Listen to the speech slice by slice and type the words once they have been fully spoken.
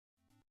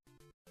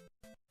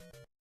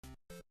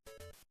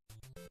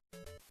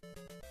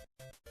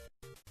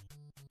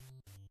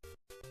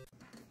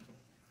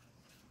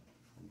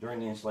during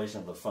the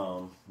installation of the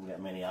phone, we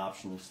got many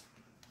options.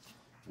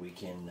 We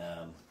can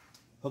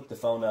hook the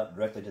phone up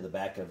directly to the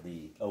back of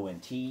the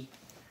ONT.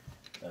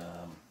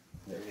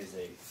 There is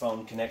a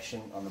phone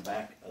connection on the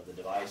back of the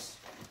device.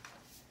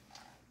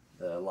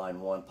 Line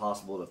 1,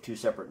 possible of 2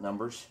 separate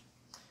numbers.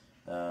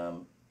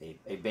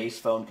 A base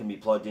phone can be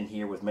plugged in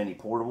here with many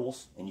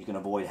portables, and you can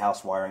avoid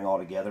house wiring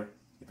altogether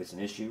if it's an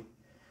issue.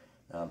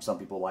 Some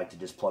people like to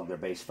just plug their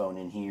base phone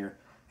in here,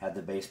 have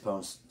the base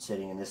phone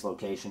sitting in this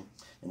location,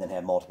 and then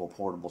have multiple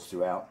portables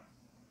throughout.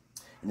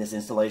 In this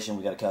installation,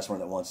 we got a customer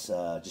that wants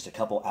just a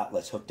couple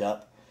outlets hooked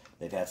up.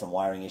 They've had some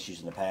wiring issues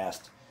in the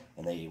past,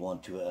 and they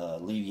want to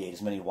alleviate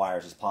as many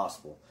wires as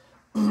possible.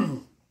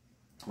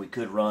 We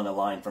could run a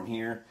line from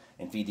here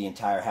and feed the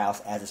entire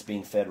house as it's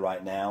being fed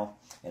right now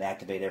and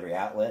activate every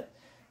outlet.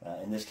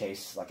 In this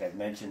case, like I've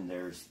mentioned,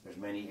 there's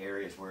many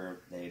areas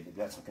where they've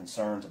got some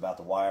concerns about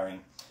the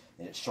wiring,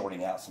 and it's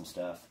shorting out some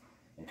stuff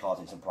and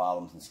causing some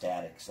problems and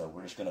static. So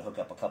we're just going to hook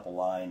up a couple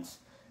lines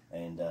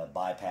and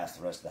bypass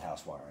the rest of the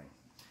house wiring.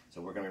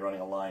 So we're going to be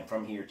running a line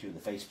from here to the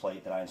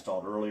faceplate that I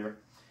installed earlier,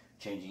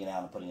 changing it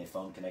out and putting a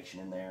phone connection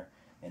in there.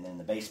 And then in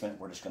the basement,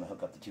 we're just going to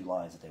hook up the 2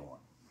 lines that they want.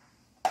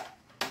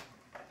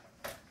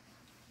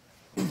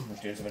 We're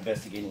doing some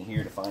investigating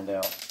here to find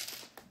out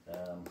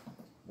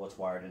what's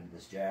wired into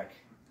this jack,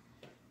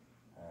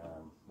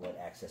 what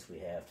access we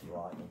have to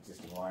the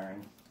existing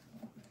wiring.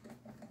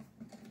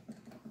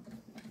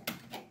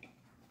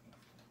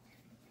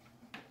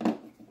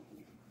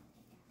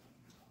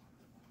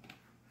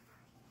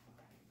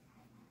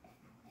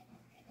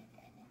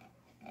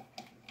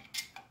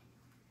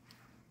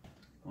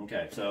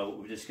 Okay, so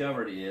what we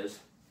discovered is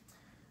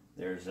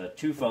there's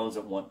 2 phones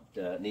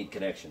that need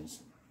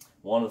connections.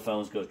 One of the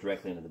phones goes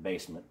directly into the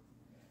basement.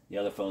 The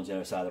other phone's on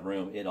the other side of the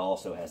room. It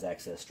also has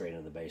access straight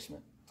into the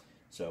basement.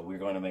 So we're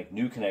going to make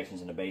new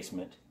connections in the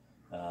basement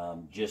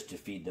just to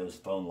feed those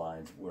phone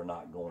lines. We're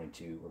going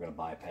to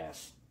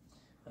bypass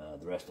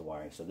the rest of the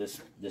wiring. So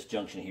this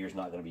junction here is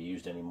not going to be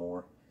used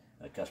anymore.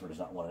 The customer does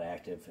not want it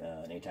active.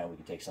 Anytime we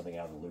can take something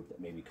out of the loop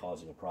that may be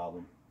causing a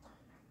problem.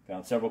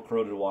 Found several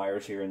corroded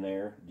wires here and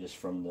there just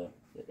from the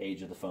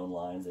age of the phone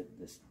lines.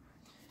 This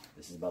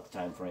is about the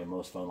time frame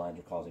most phone lines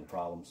are causing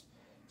problems.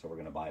 So we're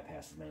going to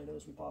bypass as many of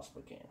those as we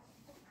possibly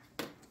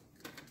can.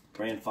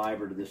 Ran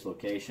fiber to this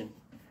location.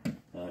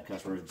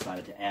 Customer has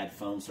decided to add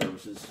phone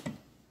services.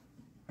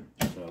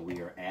 So we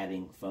are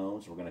adding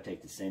phones. We're going to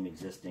take the same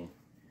existing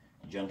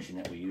junction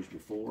that we used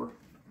before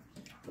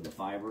for the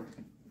fiber.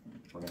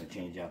 We're going to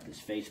change out this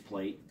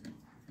faceplate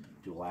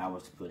to allow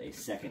us to put a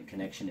second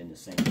connection in the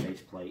same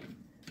faceplate.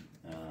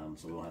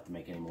 So we don't have to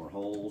make any more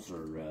holes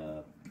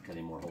or cut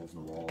any more holes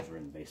in the walls or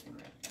in the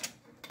basement.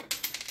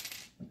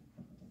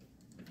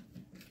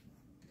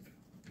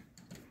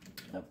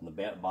 Up from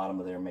the bottom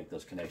of there, make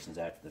those connections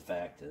after the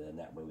fact, and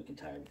that way we can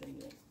tie everything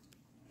in.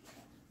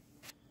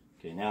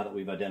 Okay, now that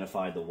we've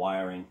identified the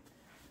wiring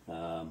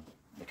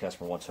the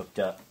customer wants hooked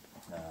up,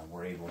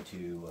 we're able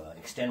to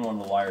extend one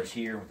of the wires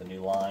here with a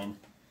new line,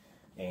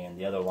 and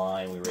the other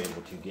line we were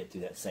able to get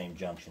through that same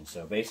junction.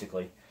 So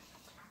basically,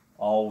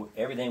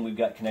 everything we've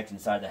got connected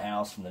inside the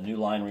house, from the new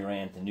line we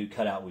ran to the new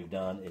cutout we've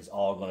done, is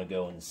all going to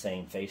go in the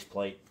same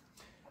faceplate,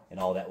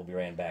 and all that will be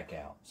ran back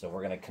out. So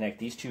we're going to connect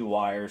these 2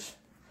 wires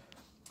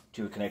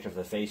to a connector for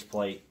the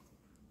faceplate,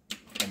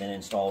 and then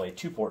install a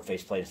 2-port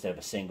faceplate instead of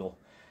a single,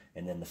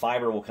 and then the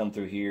fiber will come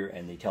through here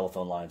and the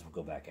telephone lines will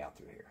go back out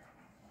through here.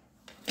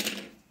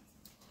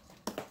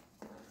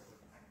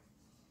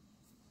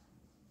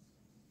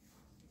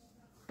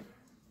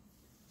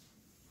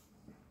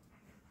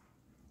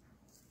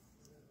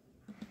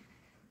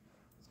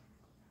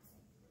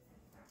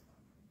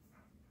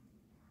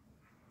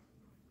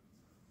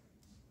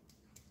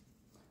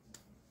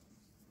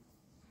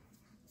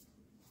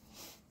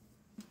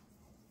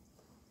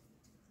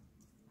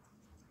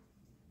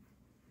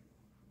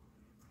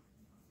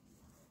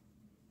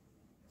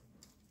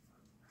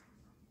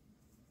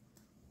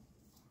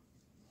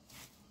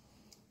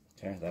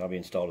 Okay, that'll be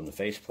installed in the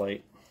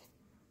faceplate.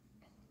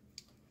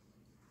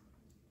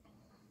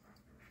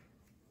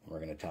 We're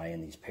going to tie in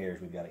these pairs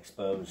we've got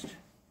exposed.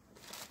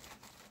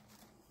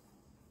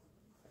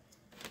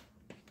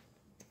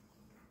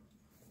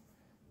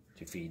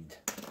 To feed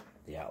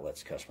the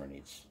outlets customer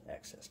needs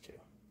access to.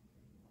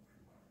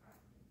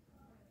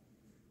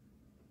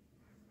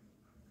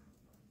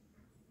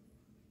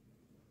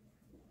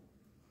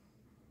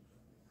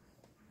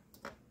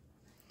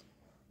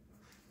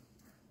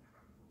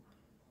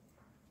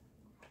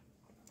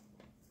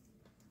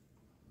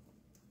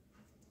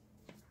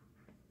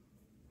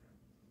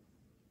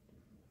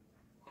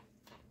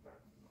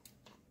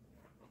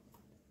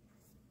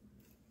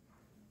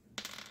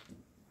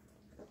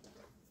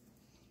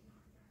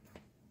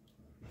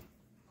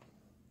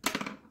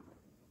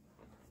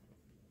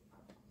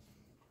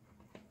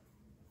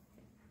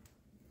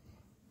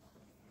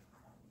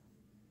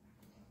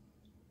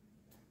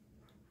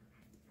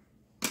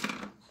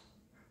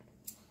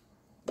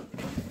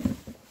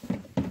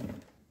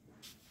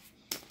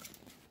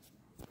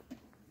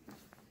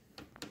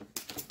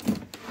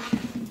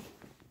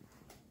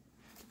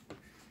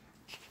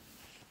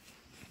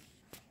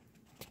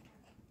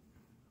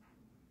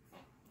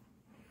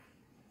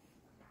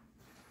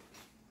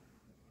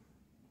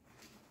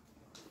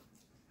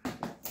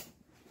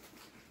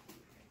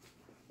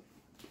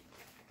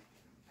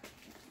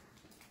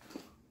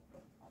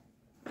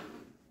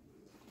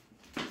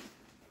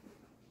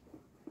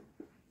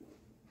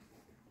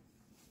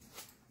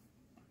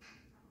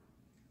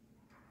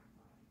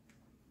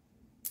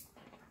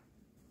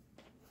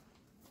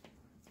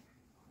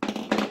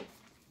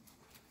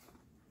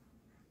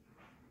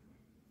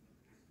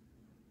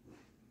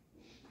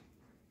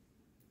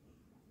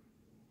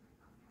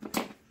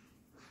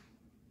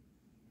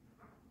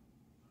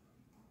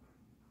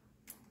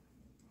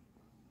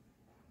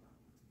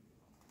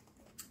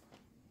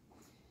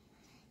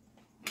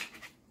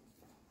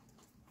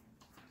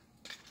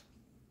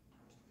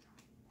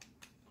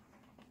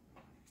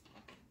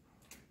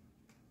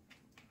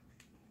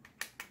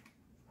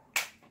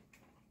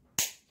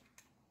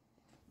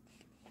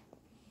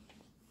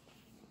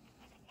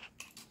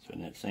 So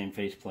in that same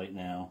faceplate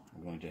now,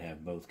 we're going to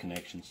have both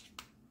connections,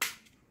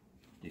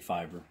 the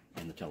fiber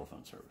and the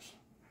telephone service.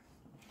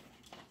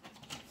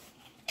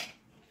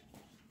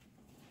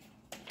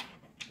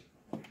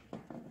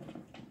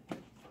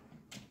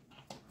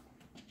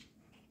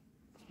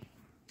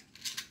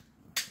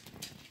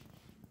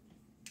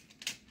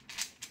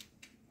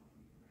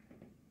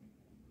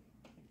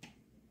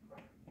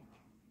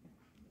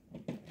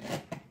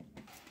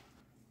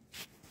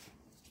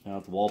 Now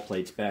with the wall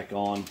plates back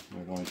on,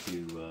 we're going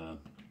to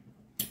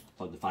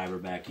plug the fiber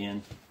back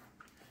in,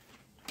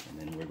 and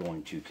then we're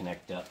going to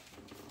connect up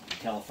the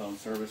telephone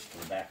service to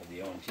the back of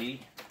the ONT.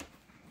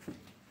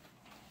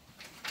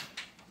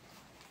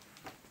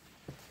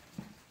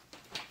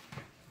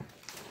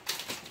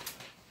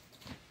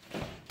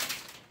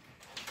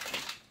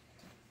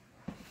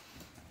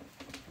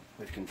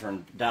 Which can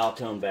turn dial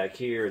tone back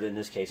here. In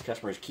this case,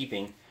 customer is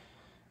keeping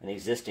an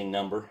existing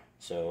number,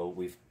 so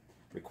we've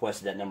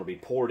requested that number be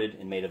ported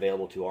and made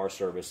available to our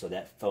service, so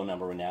that phone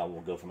number now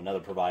will go from another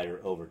provider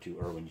over to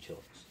Erwin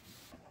Utilities.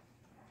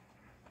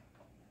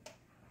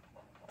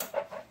 So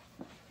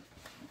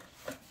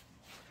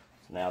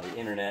now the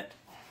internet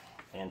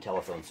and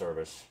telephone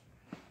service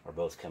are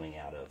both coming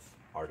out of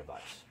our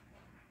device.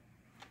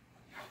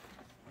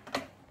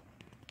 A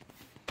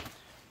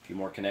few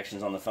more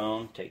connections on the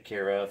phone, take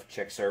care of,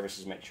 check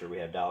services, make sure we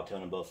have dial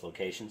tone in both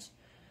locations,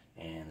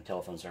 and the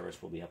telephone service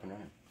will be up and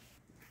running.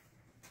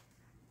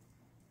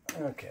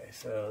 Okay,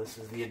 so this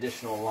is the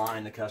additional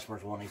line the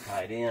customer's wanting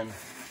tied in.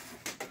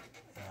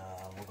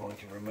 We're going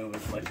to remove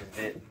as much of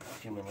it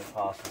as humanly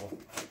possible.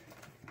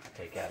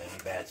 Take out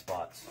any bad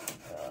spots.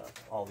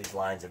 All these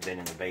lines have been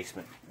in the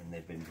basement and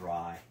they've been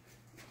dry,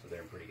 so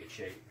they're in pretty good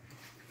shape.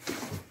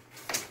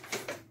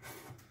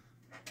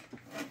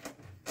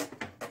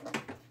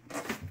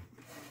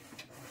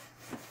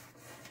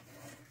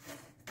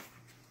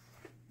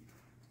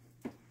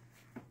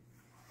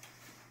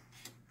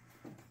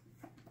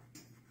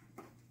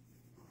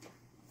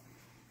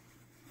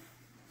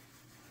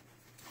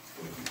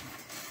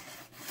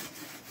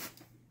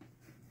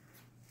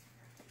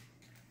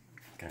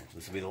 Okay, so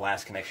this will be the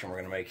last connection we're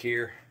going to make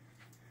here.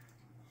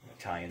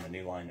 Tie in the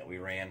new line that we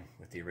ran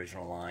with the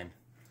original line,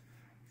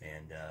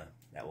 and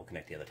that will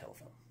connect the other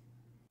telephone.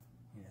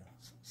 Yeah,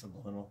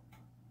 subliminal.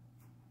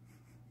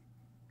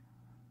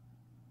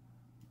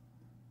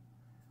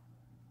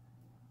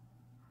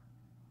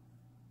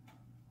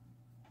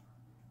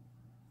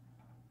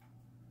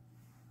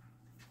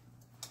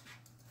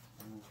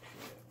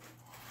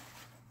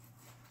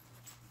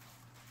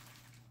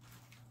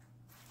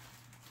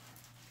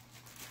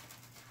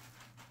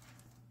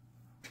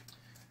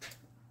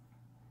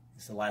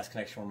 This is the last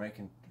connection we're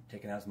making,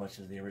 taking out as much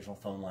of the original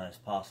phone line as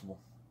possible.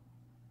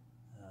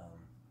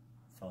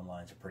 Phone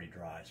lines are pretty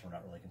dry, so we're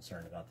not really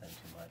concerned about them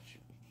too much.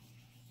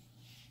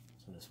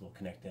 So this will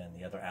connect in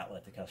the other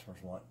outlet the customers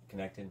want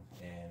connected,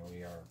 and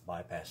we are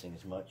bypassing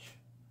as much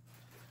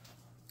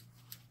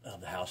of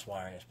the house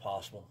wiring as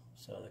possible,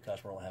 so the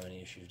customer won't have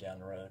any issues down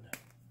the road.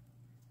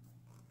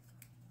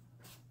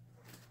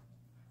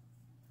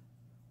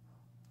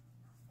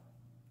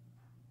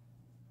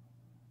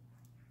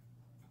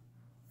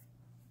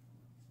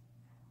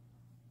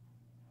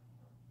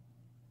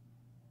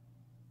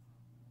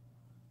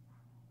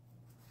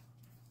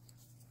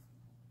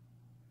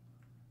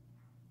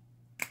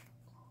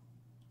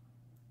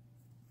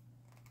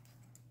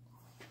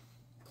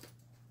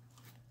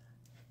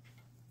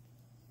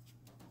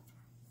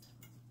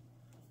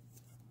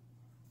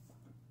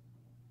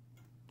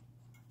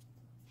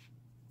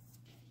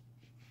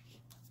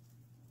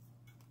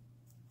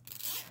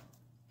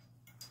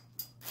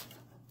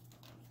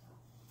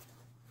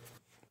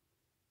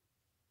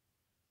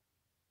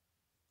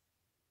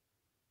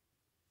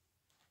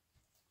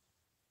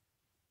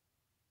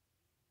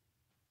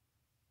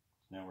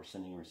 Now we're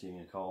sending and receiving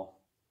a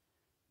call,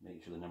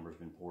 making sure the number's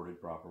been ported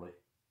properly.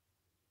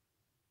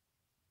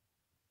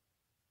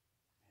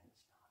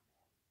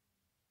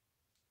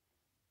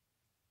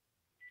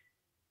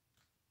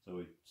 So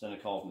we send a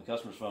call from the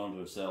customer's phone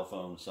to a cell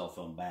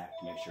phone back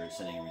to make sure it's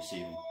sending and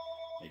receiving,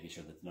 making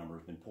sure that the number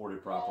has been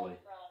ported properly.